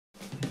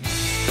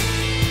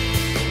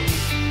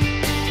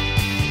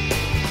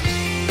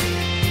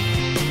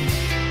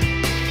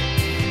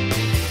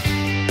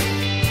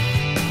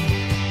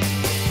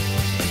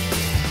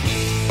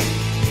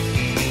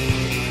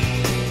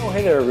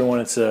Hey there everyone,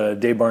 it's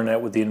Dave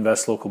Barnett with the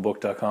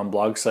investlocalbook.com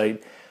blog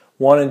site.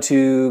 Wanted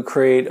to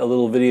create a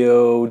little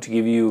video to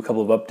give you a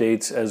couple of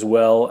updates as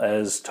well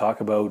as talk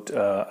about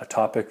a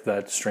topic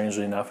that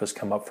strangely enough has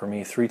come up for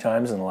me 3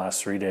 times in the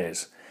last 3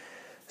 days.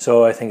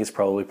 So I think it's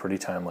probably pretty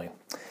timely.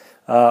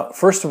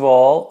 First of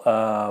all,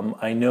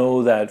 I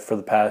know that for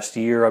the past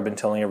year I've been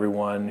telling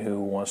everyone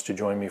who wants to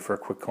join me for a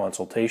quick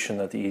consultation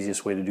that the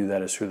easiest way to do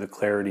that is through the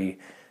Clarity.fm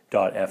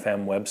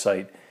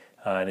website.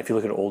 And if you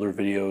look at older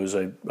videos,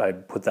 I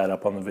put that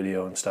up on the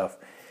video and stuff.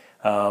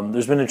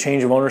 There's been a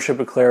change of ownership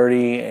at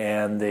Clarity,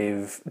 and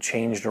they've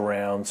changed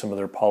around some of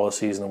their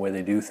policies and the way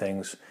they do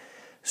things.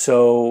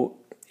 So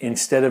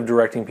instead of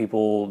directing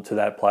people to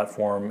that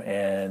platform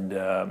and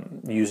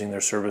using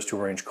their service to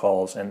arrange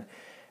calls, and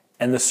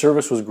the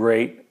service was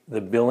great,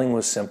 the billing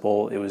was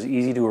simple, it was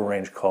easy to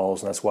arrange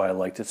calls, and that's why I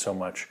liked it so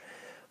much.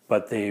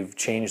 But they've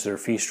changed their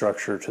fee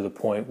structure to the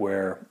point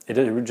where it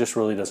just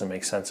really doesn't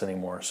make sense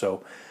anymore.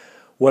 So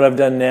what I've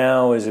done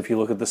now is, if you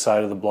look at the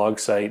side of the blog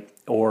site,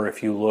 or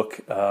if you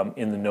look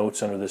in the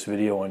notes under this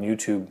video on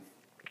YouTube,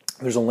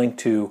 there's a link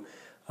to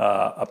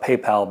a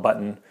PayPal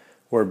button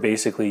where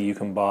basically you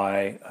can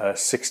buy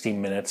 60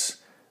 minutes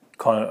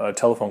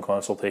telephone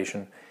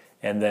consultation,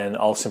 and then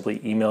I'll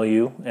simply email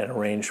you and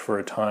arrange for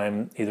a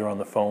time either on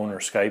the phone or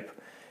Skype,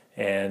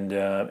 and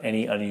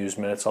any unused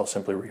minutes I'll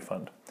simply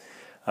refund.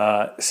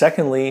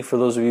 Secondly, for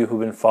those of you who've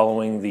been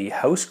following the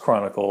House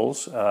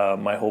Chronicles,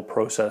 my whole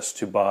process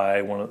to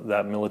buy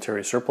that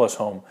military surplus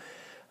home,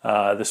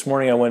 this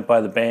morning I went by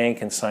the bank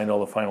and signed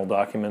all the final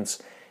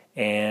documents,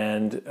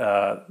 and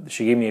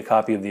she gave me a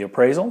copy of the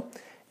appraisal,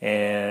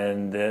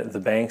 and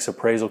the bank's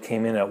appraisal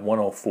came in at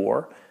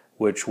 104,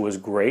 which was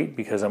great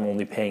because I'm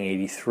only paying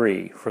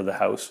 83 for the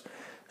house.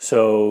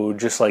 So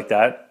just like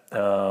that,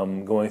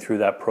 going through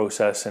that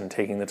process and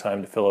taking the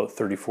time to fill out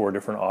 34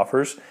 different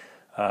offers,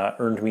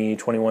 earned me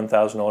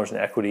 $21,000 in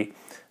equity,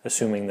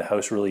 assuming the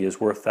house really is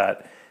worth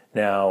that.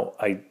 Now,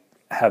 I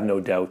have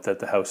no doubt that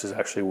the house is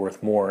actually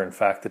worth more. In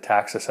fact, the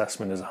tax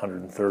assessment is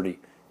 $130,000.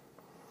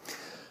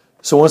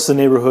 So once the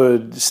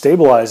neighborhood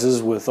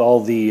stabilizes with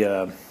all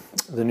the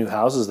new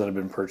houses that have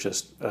been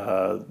purchased,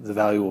 the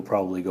value will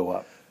probably go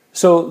up.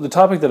 So the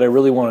topic that I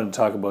really wanted to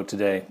talk about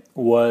today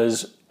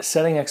was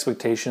setting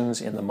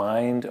expectations in the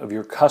mind of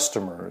your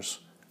customers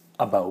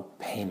about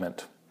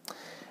payment.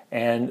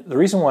 And the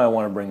reason why I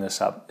want to bring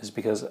this up is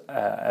because,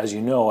 as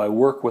you know, I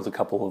work with a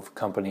couple of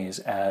companies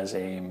as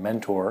a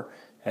mentor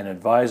and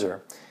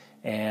advisor,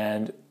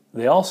 and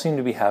they all seem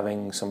to be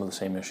having some of the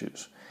same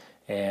issues.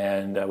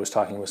 And I was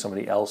talking with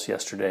somebody else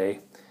yesterday,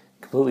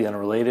 completely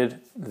unrelated,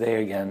 they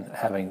again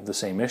having the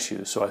same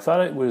issues. So I thought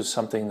it was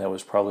something that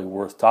was probably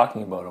worth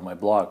talking about on my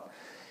blog.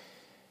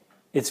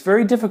 It's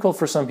very difficult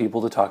for some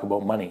people to talk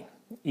about money.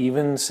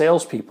 Even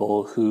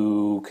salespeople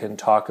who can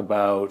talk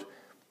about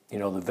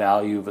the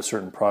value of a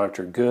certain product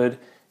or good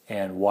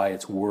and why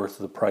it's worth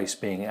the price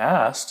being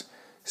asked,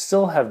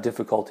 still have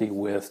difficulty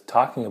with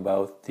talking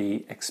about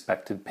the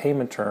expected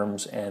payment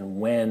terms and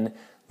when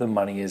the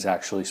money is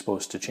actually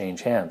supposed to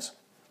change hands.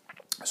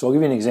 So I'll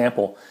give you an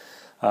example.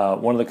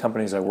 One of the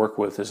companies I work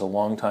with is a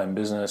longtime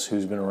business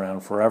who's been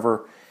around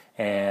forever,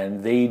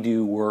 and they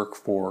do work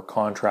for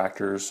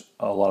contractors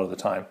a lot of the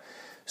time.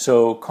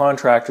 So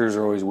contractors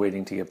are always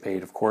waiting to get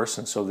paid, of course,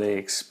 and so they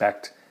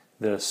expect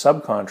the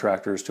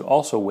subcontractors to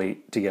also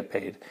wait to get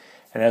paid.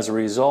 And as a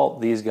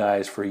result, these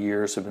guys for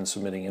years have been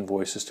submitting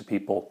invoices to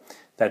people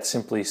that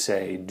simply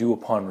say due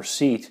upon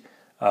receipt,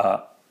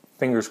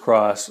 fingers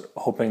crossed,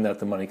 hoping that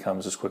the money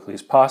comes as quickly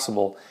as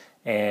possible.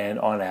 And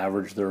on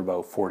average, they're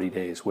about 40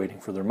 days waiting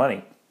for their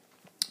money.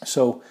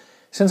 So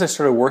since I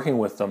started working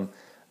with them,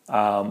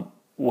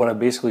 what I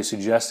basically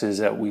suggest is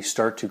that we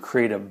start to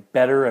create a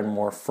better and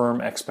more firm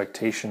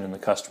expectation in the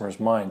customer's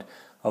mind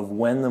of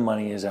when the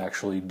money is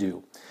actually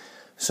due.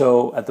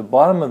 So at the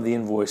bottom of the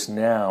invoice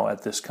now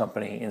at this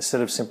company, instead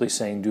of simply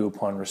saying due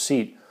upon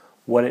receipt,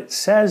 what it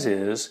says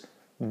is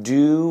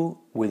due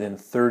within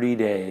 30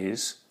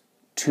 days,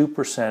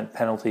 2%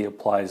 penalty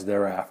applies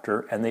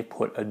thereafter, and they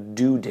put a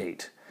due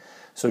date.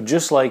 So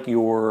just like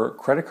your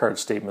credit card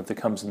statement that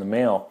comes in the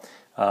mail,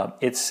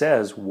 it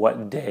says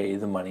what day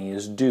the money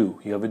is due.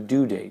 You have a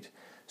due date.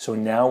 So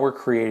now we're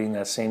creating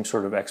that same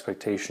sort of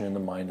expectation in the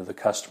mind of the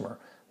customer.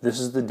 This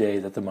is the day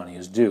that the money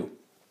is due.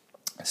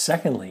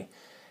 Secondly,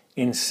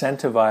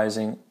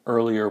 incentivizing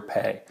earlier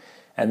pay.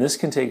 And this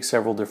can take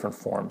several different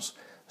forms.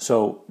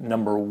 So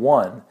number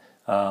one,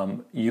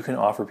 you can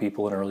offer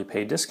people an early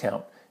pay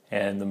discount.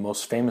 And the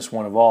most famous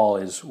one of all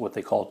is what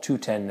they call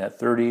 210 net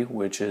 30,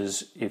 which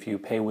is if you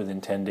pay within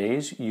 10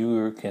 days,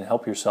 you can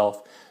help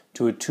yourself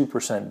to a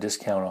 2%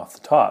 discount off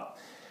the top.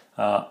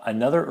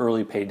 Another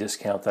early pay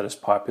discount that is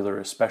popular,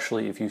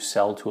 especially if you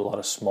sell to a lot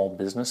of small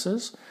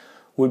businesses,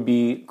 would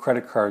be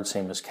credit card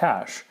same as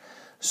cash.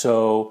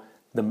 So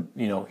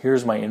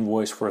here's my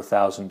invoice for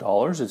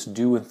 $1,000. It's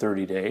due in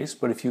 30 days.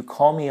 But if you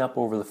call me up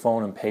over the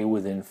phone and pay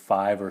within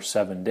 5 or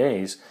 7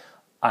 days,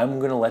 I'm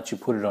going to let you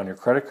put it on your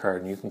credit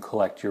card and you can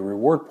collect your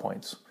reward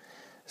points.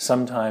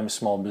 Sometimes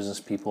small business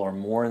people are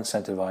more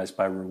incentivized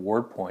by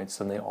reward points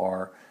than they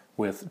are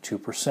with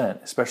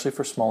 2%, especially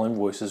for small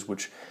invoices,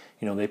 which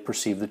they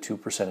perceive the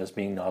 2% as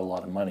being not a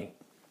lot of money.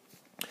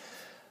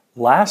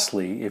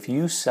 Lastly, if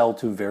you sell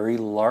to very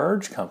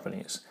large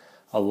companies,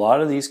 a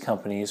lot of these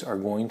companies are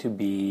going to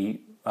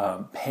be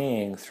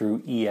paying through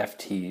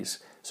EFTs.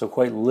 So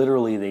quite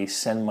literally, they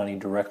send money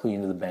directly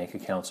into the bank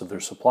accounts of their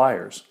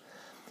suppliers.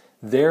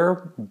 Their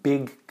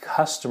big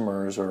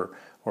customers or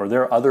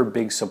their other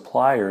big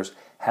suppliers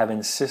have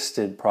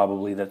insisted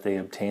probably that they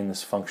obtain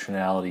this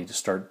functionality to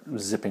start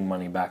zipping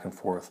money back and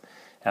forth.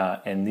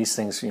 And these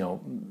things,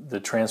 the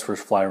transfers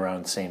fly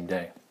around the same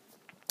day.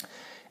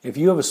 If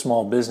you have a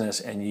small business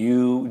and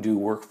you do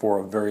work for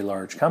a very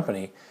large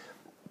company,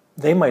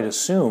 they might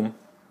assume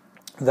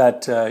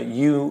that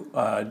you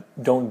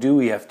don't do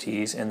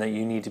EFTs and that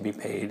you need to be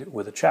paid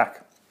with a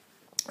check.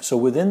 So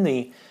within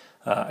the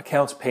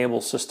accounts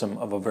payable system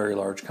of a very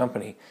large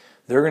company,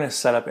 they're going to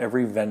set up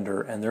every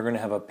vendor and they're going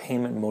to have a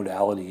payment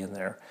modality in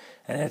there.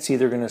 And it's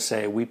either going to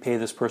say, we pay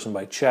this person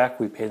by check,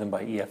 we pay them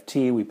by EFT,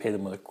 we pay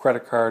them with a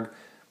credit card,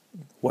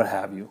 what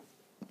have you.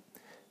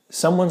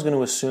 Someone's going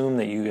to assume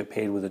that you get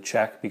paid with a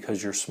check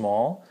because you're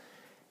small.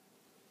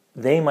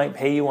 They might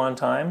pay you on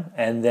time,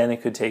 and then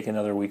it could take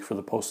another week for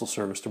the Postal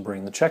Service to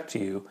bring the check to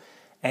you.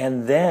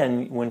 And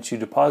then once you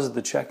deposit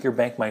the check, your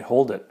bank might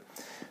hold it.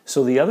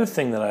 So the other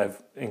thing that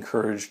I've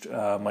encouraged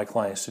my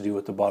clients to do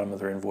at the bottom of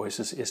their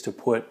invoices is to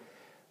put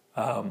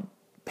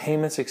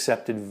payments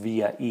accepted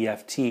via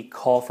EFT,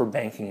 call for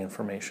banking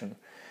information,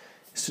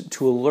 so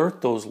to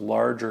alert those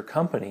larger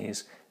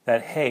companies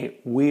that, hey,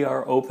 we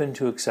are open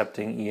to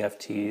accepting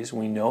EFTs.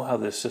 We know how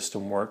this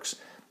system works.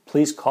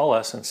 Please call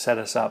us and set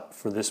us up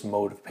for this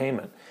mode of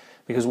payment.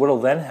 Because what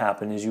will then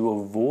happen is you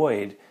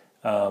avoid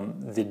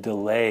the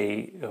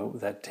delay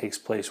that takes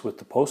place with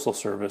the Postal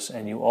Service,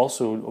 and you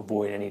also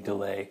avoid any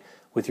delay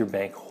with your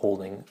bank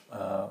holding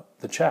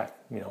the check,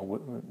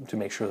 to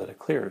make sure that it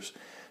clears.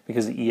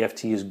 Because the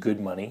EFT is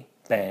good money,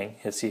 bang,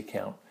 hits the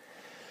account.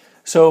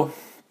 So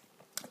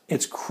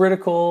it's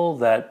critical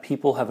that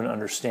people have an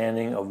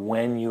understanding of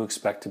when you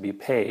expect to be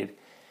paid.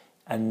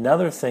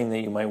 Another thing that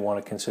you might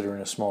want to consider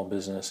in a small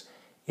business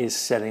is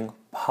setting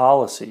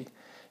policy.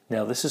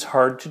 Now, this is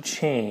hard to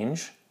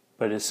change,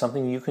 but it's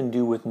something you can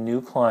do with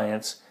new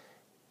clients,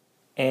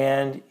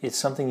 and it's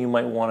something you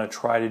might want to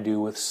try to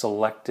do with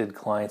selected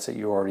clients that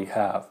you already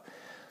have.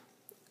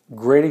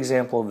 Great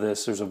example of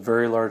this, there's a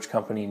very large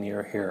company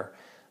near here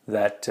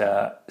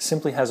that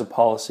simply has a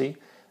policy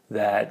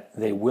that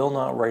they will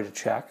not write a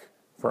check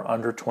for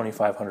under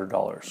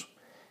 $2,500.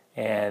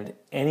 And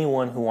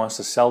anyone who wants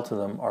to sell to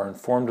them are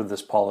informed of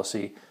this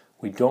policy.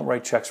 We don't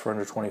write checks for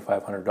under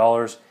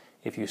 $2,500.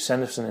 If you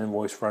send us an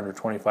invoice for under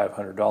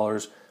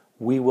 $2,500,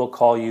 we will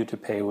call you to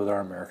pay with our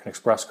American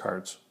Express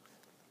cards.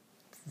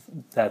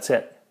 That's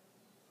it.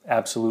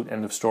 Absolute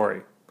end of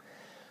story.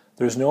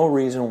 There's no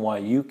reason why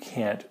you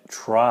can't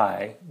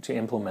try to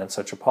implement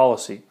such a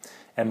policy.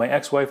 And my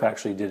ex-wife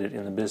actually did it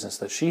in the business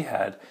that she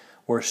had,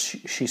 where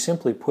she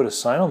simply put a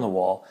sign on the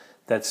wall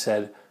that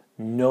said,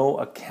 no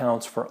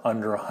accounts for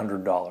under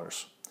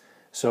 $100.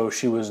 So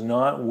she was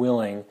not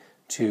willing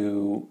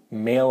to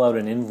mail out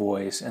an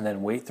invoice and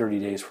then wait 30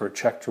 days for a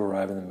check to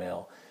arrive in the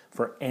mail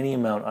for any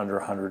amount under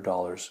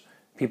 $100.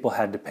 People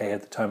had to pay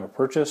at the time of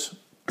purchase,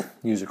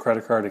 use a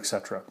credit card,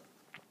 etc.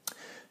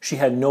 She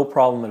had no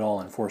problem at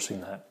all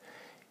enforcing that.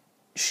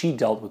 She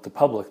dealt with the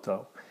public,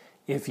 though.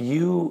 If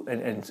you,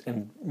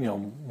 and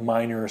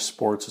minor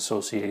sports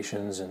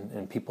associations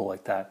and people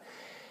like that,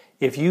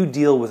 if you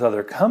deal with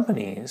other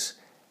companies,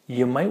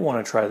 you might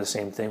want to try the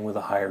same thing with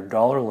a higher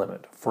dollar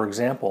limit. For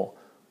example,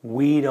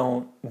 we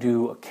don't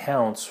do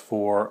accounts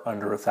for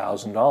under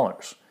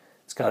 $1,000.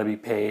 It's got to be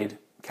paid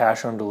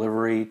cash on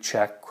delivery,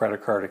 check,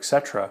 credit card,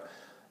 etc.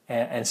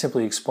 And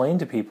simply explain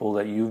to people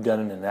that you've done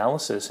an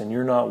analysis and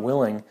you're not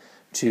willing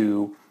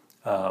to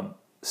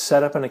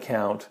set up an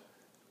account,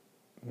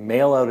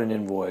 mail out an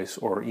invoice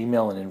or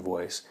email an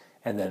invoice,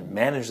 and then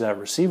manage that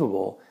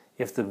receivable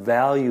if the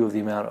value of the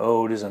amount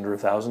owed is under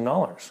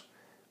 $1,000.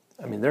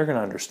 I mean, they're going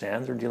to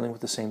understand. They're dealing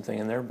with the same thing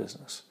in their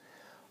business.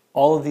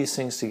 All of these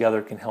things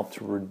together can help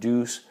to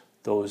reduce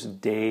those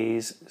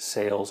days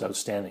sales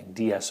outstanding,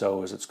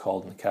 DSO as it's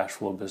called in the cash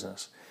flow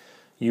business.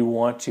 You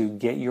want to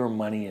get your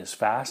money as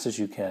fast as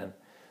you can,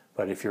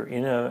 but if you're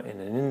in an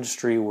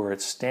industry where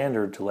it's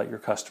standard to let your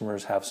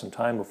customers have some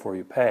time before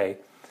you pay,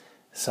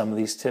 some of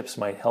these tips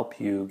might help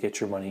you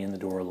get your money in the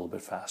door a little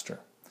bit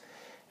faster.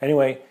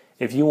 Anyway,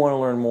 if you want to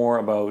learn more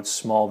about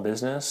small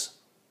business,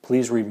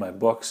 please read my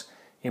books.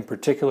 In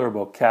particular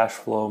about cash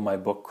flow, my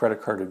book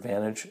Credit Card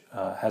Advantage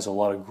has a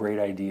lot of great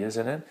ideas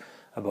in it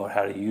about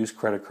how to use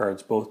credit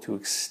cards both to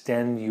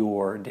extend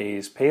your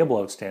days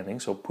payable outstanding,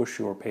 so push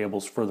your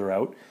payables further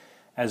out,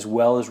 as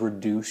well as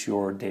reduce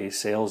your days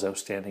sales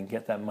outstanding,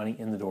 get that money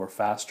in the door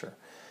faster.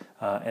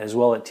 As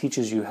well, it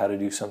teaches you how to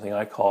do something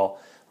I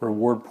call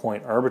reward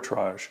point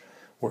arbitrage,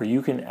 where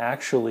you can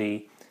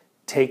actually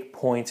take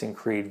points and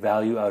create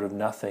value out of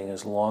nothing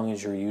as long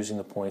as you're using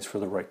the points for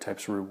the right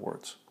types of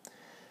rewards.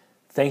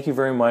 Thank you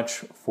very much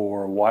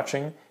for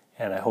watching,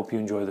 and I hope you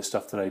enjoy the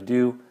stuff that I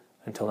do.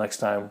 Until next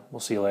time, we'll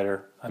see you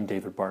later. I'm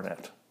David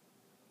Barnett.